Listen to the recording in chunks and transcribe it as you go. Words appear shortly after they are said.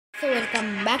So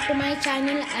welcome back to my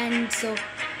channel, and so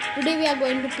today we are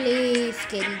going to play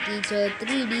Scary Teacher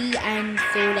 3D. And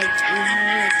so like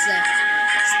it's a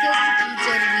Scary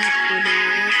Teacher week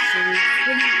today, so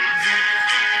full week.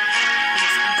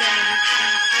 It's gonna be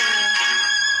fun.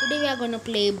 So today we are going to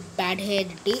play Bad Hair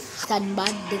Day,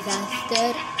 Sunbath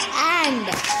Disaster, and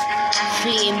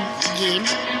Flame Game.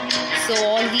 So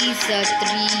all these three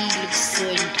look so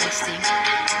interesting,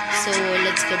 so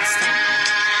let's get started.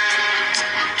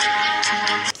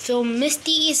 So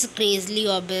Misty is crazily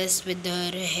obsessed with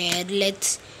her hair.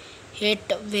 Let's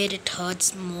hit where it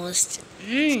hurts most.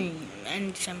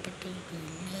 And some people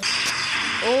doing it.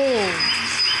 Oh.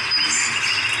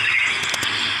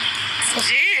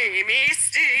 Steamy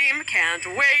steam, can't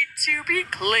wait to be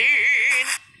clean.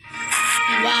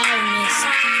 Wow,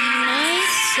 Misty,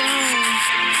 nice song.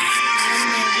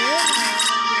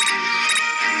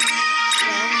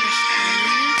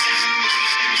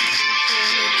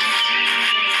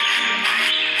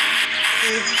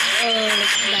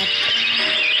 Like that.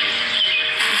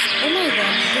 Oh my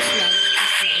god, this is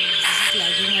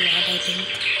lagging a lot, I think.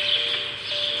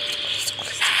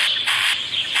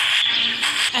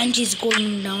 And she's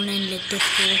going down, and let this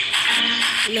go.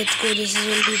 Let's go, this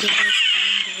will be the best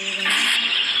time to go, guys.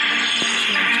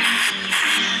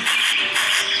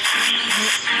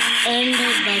 And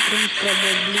her bathroom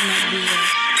probably might be here.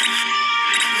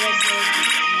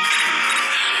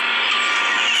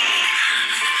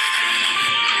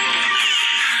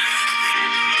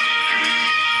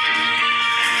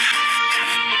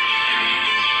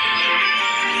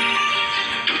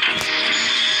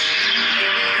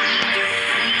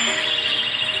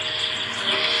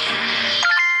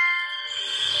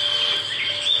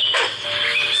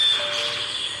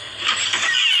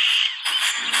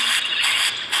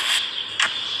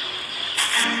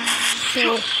 So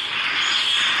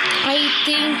I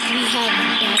think we have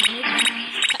done it.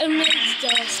 I mixed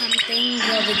something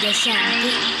with the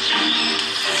shampoo.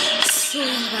 So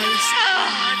guys,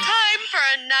 Time for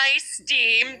a nice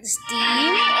steam. steam.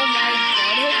 Oh my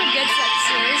god, hope it gets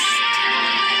success.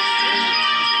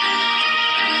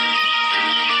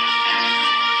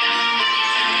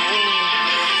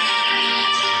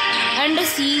 And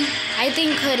see, I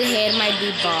think her hair might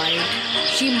be bald.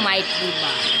 She might be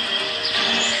bald.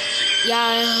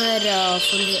 Yeah, her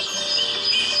full hair.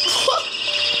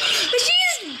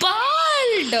 She's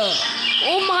bald!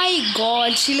 Oh my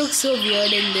god, she looks so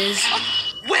weird in this.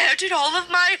 Where did all of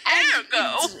my hair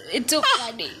go? It's so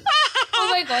funny. Oh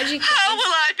my god, she How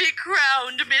will I be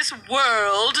crowned Miss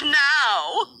World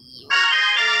now?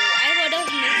 I would have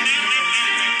missed it.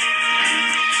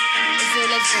 So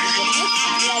let's go to the next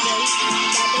level.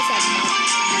 That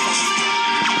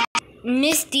is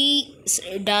Misty's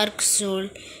dark soul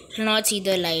cannot see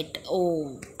the light.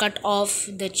 Oh, cut off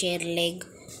the chair leg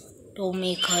to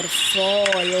make her fall.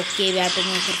 Okay, we have to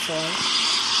make her fall.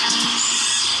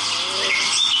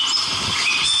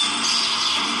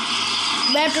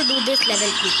 We have to do this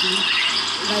level quickly,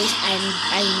 guys.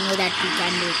 I know that we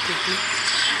can do it quickly.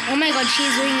 Oh my god,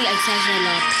 she's doing exercise a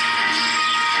lot.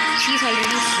 She's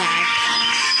already fat,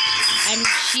 and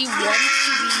she wants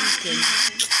to be thin.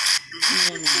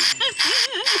 No. You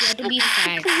have to be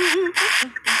fat.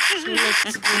 So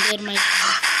let's go there, my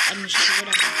I'm sure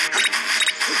about it.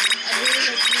 I really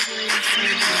like to go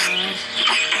inside the bar.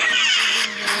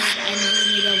 And we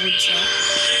need a wood saw.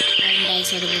 And I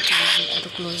said wood saw. I have to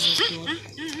close this door.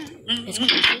 Let's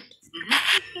close it.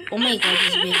 Oh my god,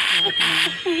 it's big crap now.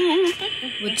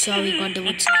 Wood saw, we got the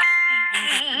wood saw.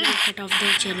 And we cut off the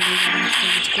cherry.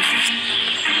 Let's go first.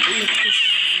 Let's go.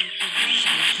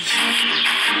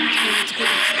 Let's go.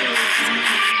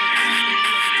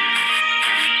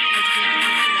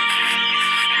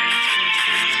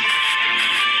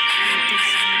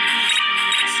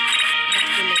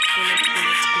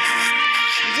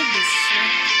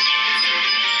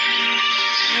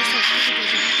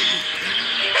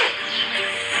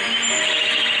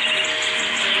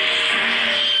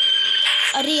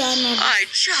 I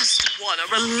just want to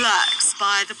relax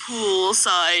by the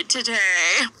poolside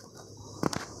today.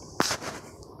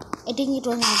 I think it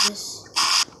was like this.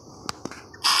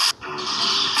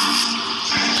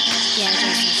 Yeah, it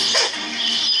was this.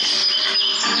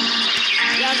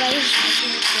 Yeah, guys, I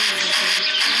think it was like this.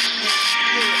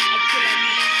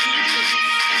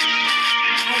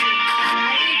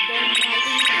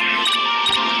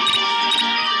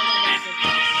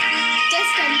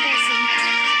 Just 10%.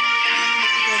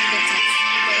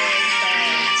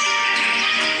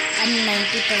 And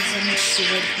 90% she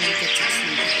would make it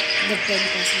succeed. The 10%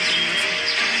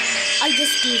 I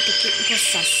just need to keep it was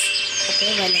sus.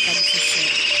 Okay, well, I can for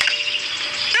sure.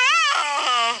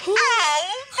 Oh,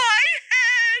 my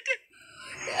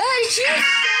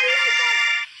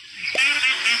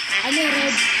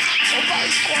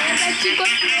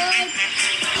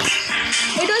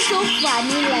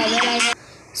yummy level.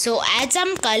 So add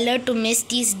some color to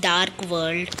Misty's dark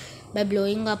world by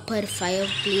blowing up her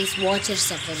fireplace. Watch her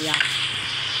suffer, yeah.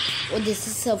 Oh, this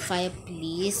is her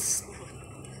fireplace.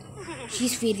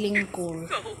 She's feeling cold.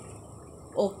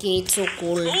 Okay, it's so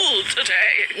cold. Cool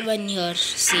today. Even here,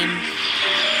 same.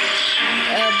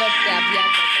 But yeah, we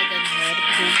are better than her.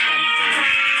 Don't compare.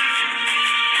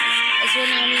 So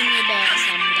now we need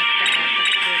some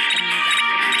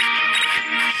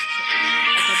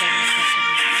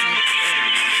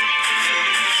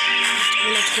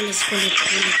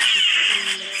petrol.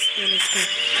 Let's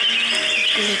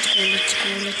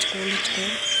go.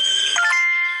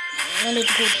 Now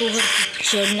let's go to her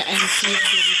kitchen and see if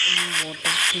there is any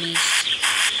water, please.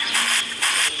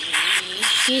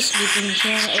 She's sleeping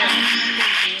here.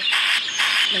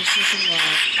 Like she should walk.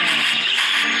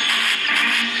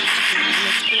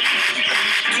 Let's go to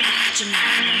the kitchen.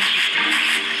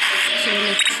 So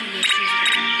let's see if she's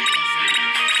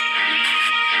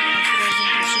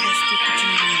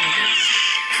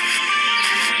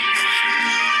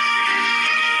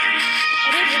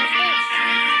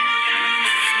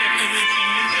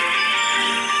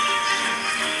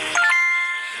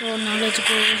so now let's go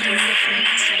from the front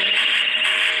side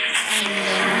and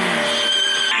then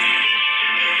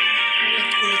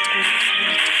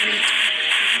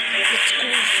let's go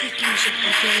freaking shit,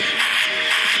 okay?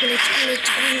 Let's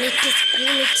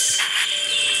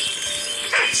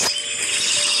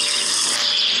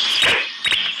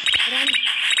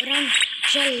run,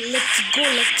 Shell, let's go.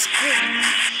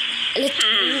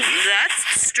 That's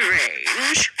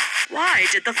strange. Why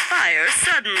did the fire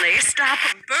suddenly stop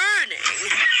burning?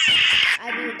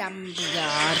 Are you dumb,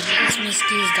 yaar? This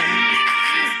Misty is dumb.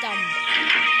 He's dumb.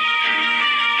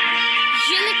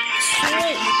 She looks so oh my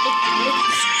god.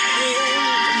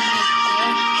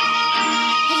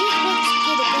 He just looks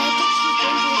good.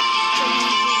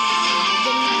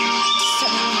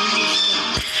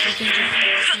 I think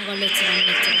she's going to let's run.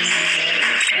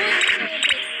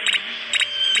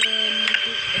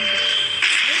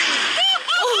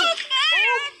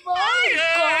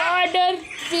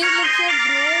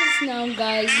 Now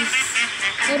guys,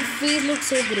 her face looks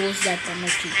so gross that time I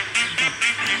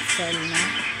fell now.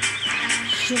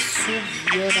 She's so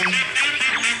weird and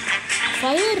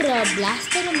fire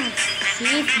blasted on her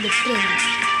face literally.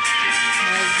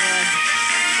 My god.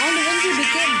 And when she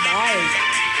became bald,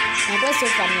 that was so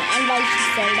funny. And while she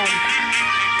fell down,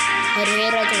 her hair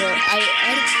at her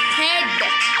head.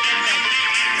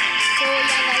 So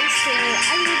yeah guys, so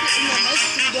I'll meet you in the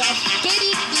next video of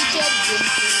Scary Teacher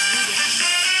Gameplay video.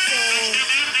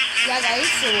 Yeah guys,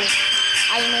 so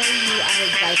I know you are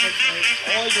excited for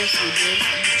all those videos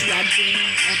which you are doing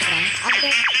a prank. After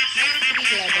next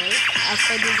 3 levels,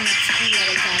 after these next 3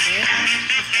 levels are there,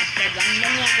 after 1,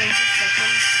 then we are going to special.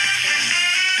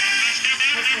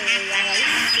 So yeah guys,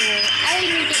 so I will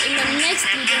meet you in the next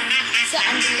video. So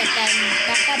until that time,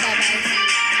 bye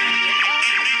bye.